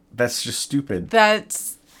 Like, that's just stupid.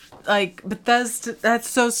 That's like Bethesda, that's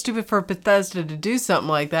so stupid for Bethesda to do something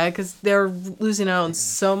like that because they're losing out on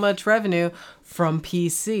so much revenue from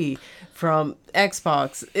PC, from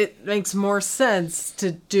Xbox. It makes more sense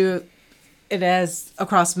to do it as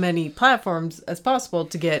across many platforms as possible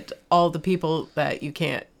to get all the people that you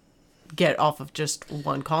can't get off of just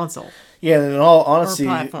one console. Yeah, and in all honesty,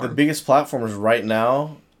 the biggest platformers right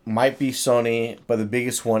now might be Sony, but the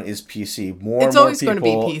biggest one is PC. It's always going to be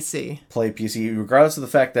PC. Play PC, regardless of the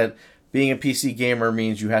fact that being a PC gamer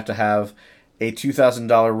means you have to have a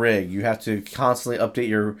 $2,000 rig. You have to constantly update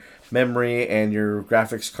your memory and your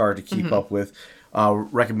graphics card to keep up with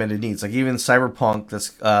recommended needs. Like even Cyberpunk, that's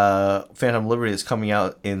Phantom Liberty, that's coming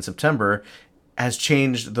out in September, has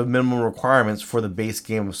changed the minimum requirements for the base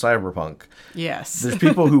game of Cyberpunk. Yes. There's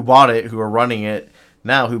people who bought it, who are running it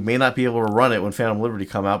now, who may not be able to run it when Phantom Liberty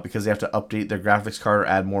come out because they have to update their graphics card or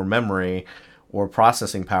add more memory or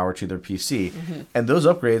processing power to their PC. And those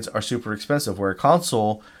upgrades are super expensive, where a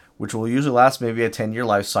console, which will usually last maybe a 10-year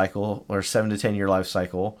life cycle or 7 to 10-year life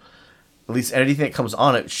cycle, at least anything that comes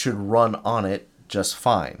on it should run on it just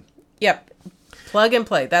fine. Yep. Plug and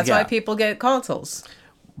play. That's why people get consoles.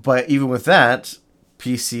 But even with that,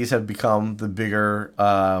 PCs have become the bigger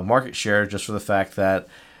market share just for the fact that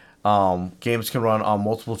games can run on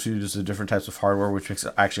multitudes of different types of hardware, which makes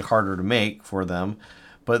it actually harder to make for them,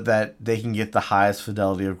 but that they can get the highest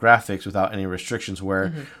fidelity of graphics without any restrictions,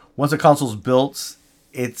 where once a console's built,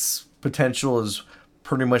 its potential is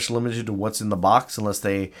pretty much limited to what's in the box unless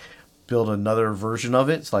they build another version of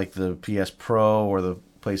it. It's like the PS Pro or the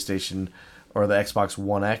PlayStation or the Xbox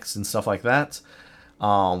One X and stuff like that.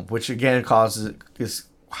 Which again costs a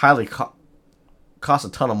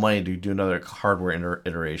ton of money to do another hardware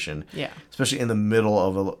iteration. Yeah. Especially in the middle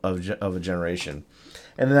of a generation.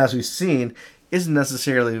 And then as we've seen, isn't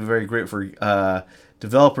necessarily very great for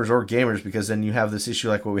developers or gamers, because then you have this issue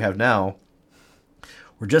like what we have now,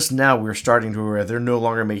 where just now we're starting to where they're no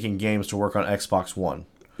longer making games to work on Xbox One.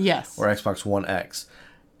 Yes. Or Xbox One X.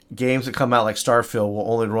 Games that come out like Starfield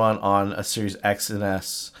will only run on a Series X and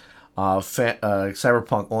S.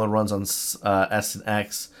 Cyberpunk only runs on S and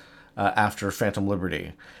X after Phantom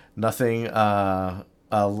Liberty. Nothing.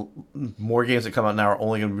 More games that come out now are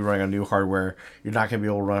only going to be running on new hardware. You're not going to be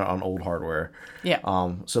able to run it on old hardware.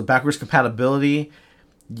 Yeah. So backwards compatibility,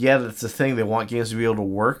 yeah, that's the thing. They want games to be able to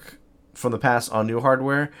work from the past on new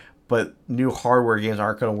hardware, but new hardware games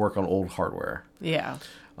aren't going to work on old hardware. Yeah.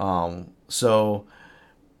 So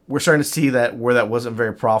we're starting to see that where that wasn't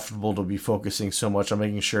very profitable to be focusing so much on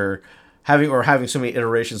making sure having so many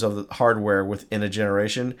iterations of the hardware within a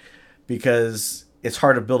generation, because it's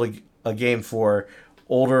hard to build a game for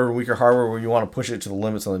older, weaker hardware where you want to push it to the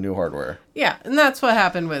limits on the new hardware. Yeah, and that's what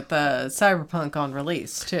happened with Cyberpunk on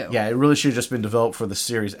release too. Yeah, it really should have just been developed for the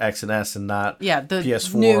Series X and S and not the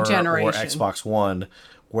PS4 new generation or Xbox One,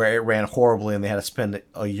 where it ran horribly and they had to spend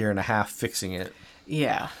a year and a half fixing it.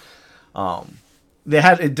 Yeah.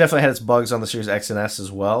 It definitely had its bugs on the Series X and S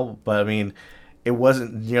as well, but I mean, it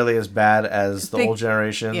wasn't nearly as bad as the old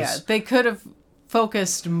generations. Yeah, they could have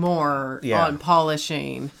focused more on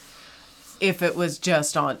polishing if it was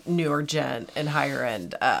just on newer gen and higher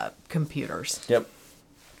end computers. Yep.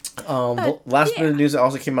 The last bit of news that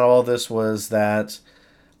also came out of all this was that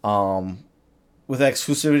with the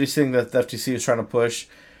exclusivity thing that the FTC is trying to push,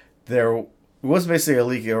 there was basically a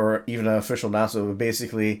leak or even an official announcement, but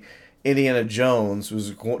basically Indiana Jones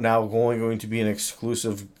was now going to be an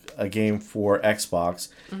exclusive game for Xbox.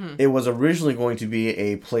 Mm-hmm. It was originally going to be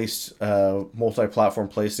a multi-platform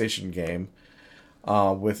PlayStation game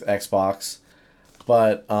with Xbox,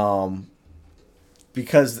 but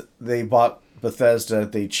because they bought Bethesda,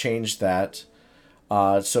 they changed that.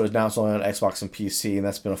 So now it's only on Xbox and PC, and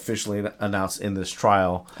that's been officially announced in this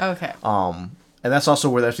trial. Okay. And that's also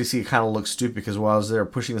where the FTC kind of looks stupid, because while they're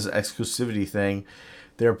pushing this exclusivity thing,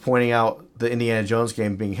 they're pointing out the Indiana Jones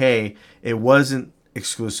game being, hey, it wasn't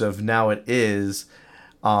exclusive, now it is,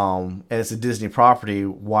 and it's a Disney property.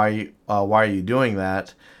 Why are you doing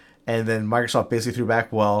that? And then Microsoft basically threw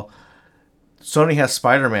back, well, Sony has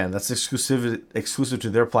Spider-Man. That's exclusive to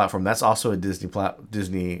their platform. That's also a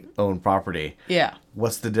Disney-owned property. Yeah.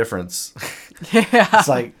 What's the difference? Yeah. It's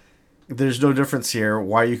like, there's no difference here.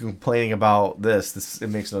 Why are you complaining about this? It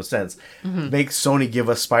makes no sense. Mm-hmm. Make Sony give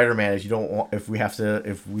us Spider-Man if we have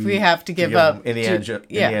to give up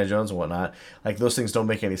Indiana Jones and whatnot. Like, those things don't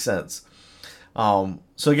make any sense. So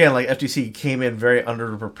again, like, FTC came in very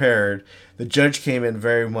underprepared. The judge came in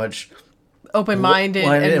very much open-minded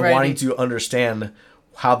and ready, wanting to understand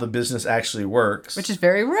how the business actually works, which is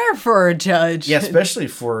very rare for a judge. Yeah, especially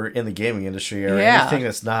in the gaming industry or anything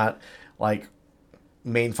that's not like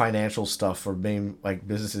main financial stuff or main like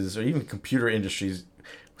businesses or even computer industries,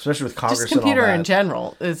 especially with Congress. Just computer and all that. In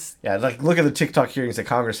general is like look at the TikTok hearings that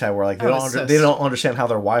Congress had, where like they don't understand how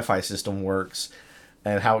their Wi-Fi system works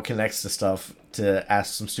and how it connects to stuff to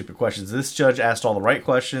ask some stupid questions. This judge asked all the right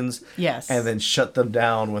questions, yes, and then shut them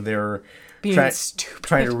down when they were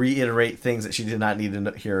trying to reiterate things that she did not need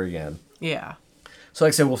to hear again. Yeah. So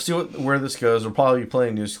like I said, we'll see where this goes. We'll probably be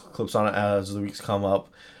playing news clips on it as the weeks come up.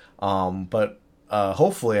 But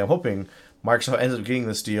hopefully, I'm hoping Microsoft ends up getting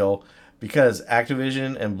this deal, because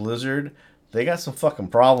Activision and Blizzard, they got some fucking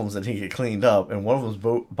problems that need to get cleaned up. And one of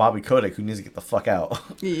them is Bobby Kotick, who needs to get the fuck out.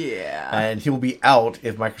 Yeah. And he'll be out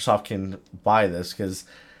if Microsoft can buy this, because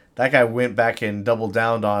that guy went back and doubled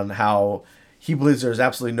down on how he believes there's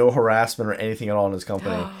absolutely no harassment or anything at all in his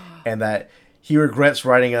company. And that he regrets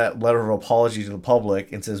writing a letter of apology to the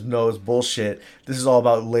public and says, no, it's bullshit. This is all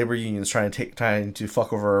about labor unions trying to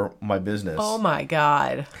fuck over my business. Oh my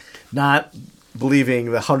God. Not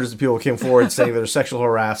believing that hundreds of people came forward saying there's sexual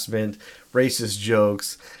harassment, racist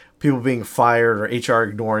jokes, people being fired, or HR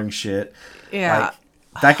ignoring shit. Yeah.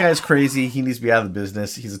 Like, that guy's crazy. He needs to be out of the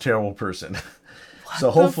business. He's a terrible person.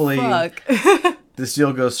 So hopefully this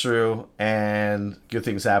deal goes through and good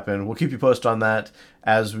things happen. We'll keep you posted on that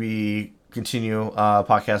as we continue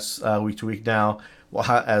podcasts week to week now. Like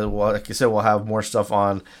I said, we'll have more stuff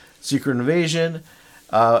on Secret Invasion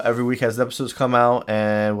every week as the episodes come out,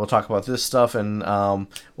 and we'll talk about this stuff. And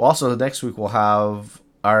we'll also, next week, we'll have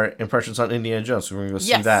our impressions on Indiana Jones. So we're going to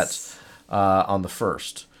go see that on the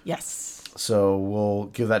 1st. Yes. So we'll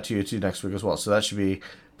give that to you too next week as well. So that should be a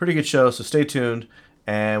pretty good show. So stay tuned,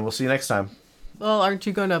 and we'll see you next time. Well, aren't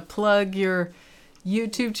you going to plug your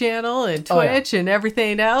YouTube channel and Twitch and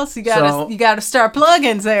everything else? You gotta start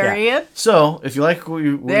plugins there, Ian. So if you like what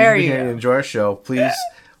you enjoy our show, please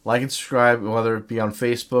like and subscribe, whether it be on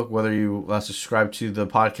Facebook, whether you subscribe to the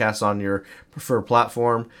podcast on your preferred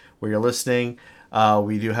platform where you're listening.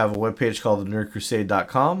 We do have a webpage called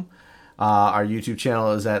thenerdcrusade.com. Our YouTube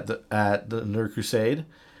channel is at the Nerd Crusade,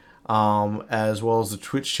 as well as the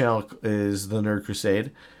Twitch channel is the Nerd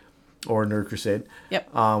Crusade. Or Nerd Crusade.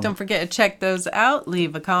 Yep. Don't forget to check those out.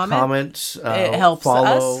 Leave a comment. It helps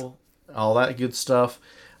follow, us. All that good stuff.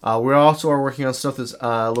 We also are working on stuff that's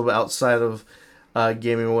a little bit outside of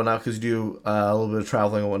gaming and whatnot, because we do a little bit of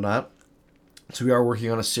traveling and whatnot. So we are working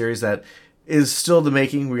on a series that is still in the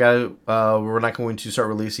making. We're not going to start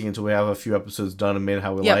releasing until we have a few episodes done and made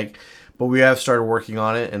how we like. But we have started working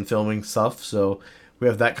on it and filming stuff. So we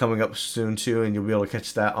have that coming up soon, too, and you'll be able to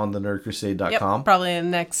catch that on the nerdcrusade.com. Yep, probably in the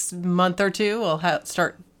next month or two, we'll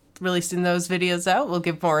start releasing those videos out. We'll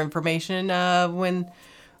give more information when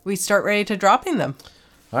we start ready to dropping them.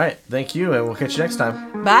 All right, thank you, and we'll catch you next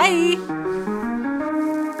time. Bye!